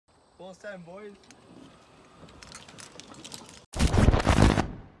Full time, boys.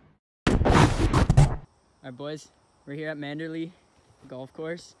 Alright boys, we're here at Manderley Golf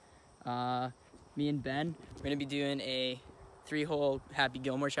Course. Me and Ben, we're gonna be doing a 3-hole Happy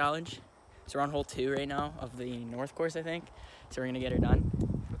Gilmore challenge. So we're on hole 2 right now of the North Course, I think. So we're gonna get her done.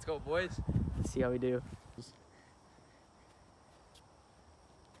 Let's go, boys. Let's see how we do.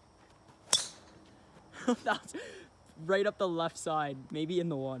 That's right up the left side, maybe in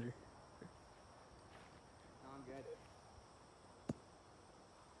the water. No, I'm good.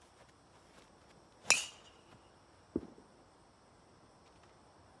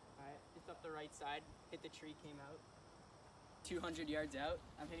 Alright, just up the right side, hit the tree, came out. 200 yards out,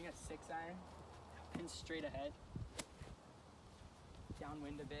 I'm hitting a 6-iron, pin straight ahead.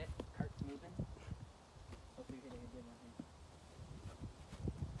 Downwind a bit, cart's moving. Hopefully you're hitting a good one here.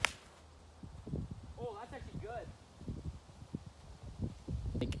 Oh, that's actually good.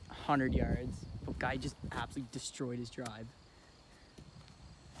 Like 100 yards, but guy just absolutely destroyed his drive.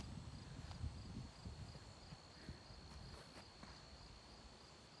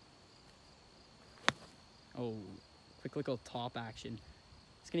 Oh, quick little top action.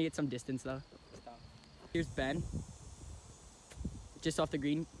 It's gonna get some distance though. Here's Ben. Just off the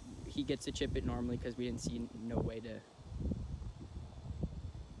green, he gets to chip it normally because we didn't see no way to.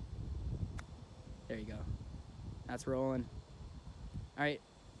 There you go. That's rolling. All right,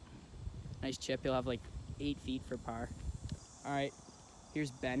 nice chip. He'll have like 8 feet for par. All right,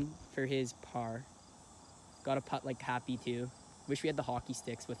 here's Ben for his par. Got a putt like Happy too. Wish we had the hockey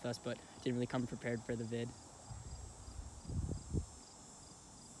sticks with us, but didn't really come prepared for the vid.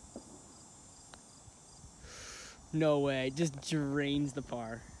 No way, just drains the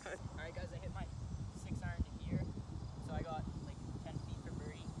par. Alright guys, I hit my 6-iron to here, so I got like 10 feet for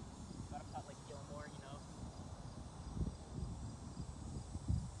birdie. Got a putt like Gilmore, you know.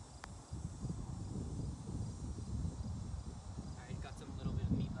 Alright, got some little bit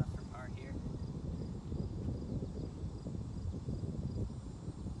of meat left for par here.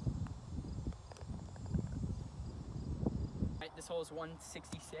 Alright, this hole is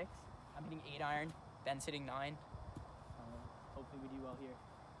 166. I'm hitting 8-iron, Ben's hitting 9. Hopefully we do well here.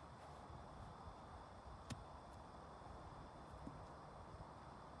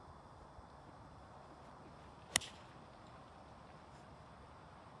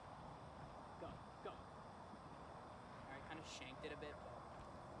 Go, go. Alright, kind of shanked it a bit,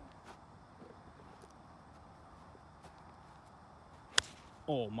 but...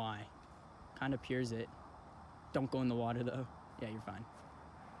 Oh my. Kind of peers it. Don't go in the water though. Yeah, you're fine.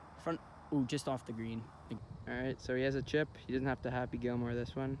 Front, ooh, just off the green. Alright, so he has a chip. He doesn't have to Happy Gilmore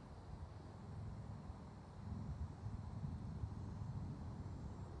this one.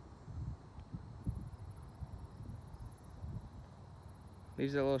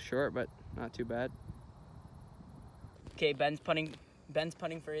 Leaves it a little short, but not too bad. Okay, Ben's putting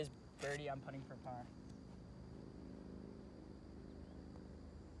for his birdie, I'm putting for par.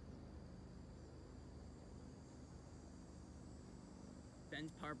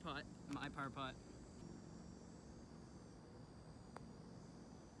 Ben's par putt, my par putt.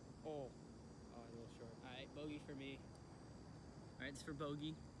 Oh, a little short. Alright, bogey for me. Alright, it's for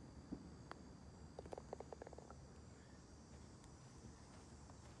bogey.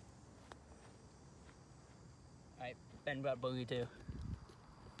 Alright, Ben got bogey too.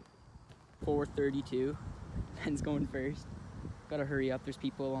 432. Ben's going first. Gotta hurry up, there's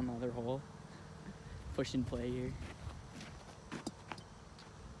people on the other hole. Push and play here.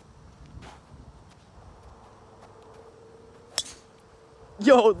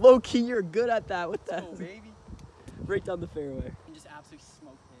 Yo, low key, you're good at that. What the hell? Baby. Right down the fairway. And just absolutely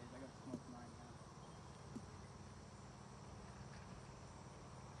smoked his. I got smoked mine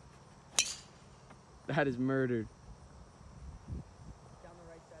now. That is murdered. Down the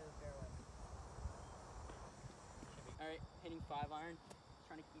right side of the fairway. Alright, hitting 5-iron.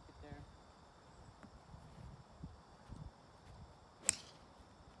 Trying to keep it there.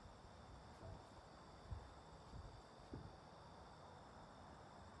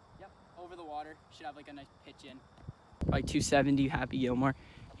 Yep, over the water. Should have like a nice pitch in. Like 270, Happy Gilmore.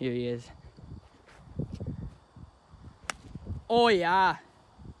 Here he is. Oh yeah.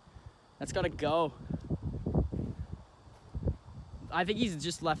 That's gotta go. I think he's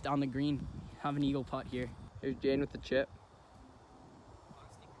just left on the green. Have an eagle putt here. Here's Jane with the chip.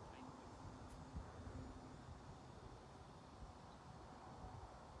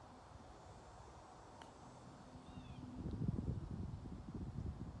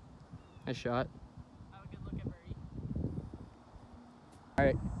 Nice shot. Have a good look at birdie. All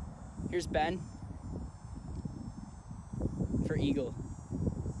right, here's Ben for eagle.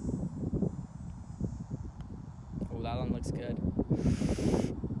 looks good.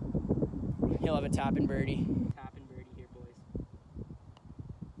 He'll have a tapping birdie. Tapping birdie here, boys.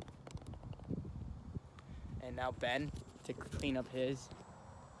 And now Ben to clean up his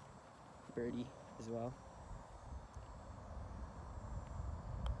birdie as well.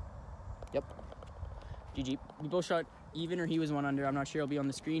 Yep. GG. We both shot even, or he was 1 under. I'm not sure. It'll be on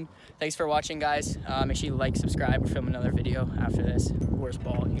the screen. Thanks for watching, guys. Make sure you like, subscribe. We'll film another video after this. Worst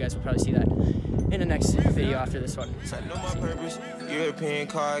ball. You guys will probably see that in the next video after this one. So, I know my purpose. European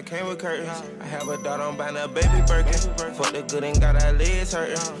car came with curtains. I have a daughter, I'm buying a baby Birkin. Fuck the good and got our legs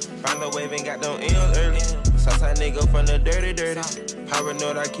hurting. Found a wave and got them M's early. Southside nigga from the dirty.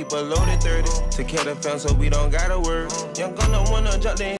 Paranoid, I keep a loaded 30. To kill the film so we don't gotta work. Young gun, I wanna jump in.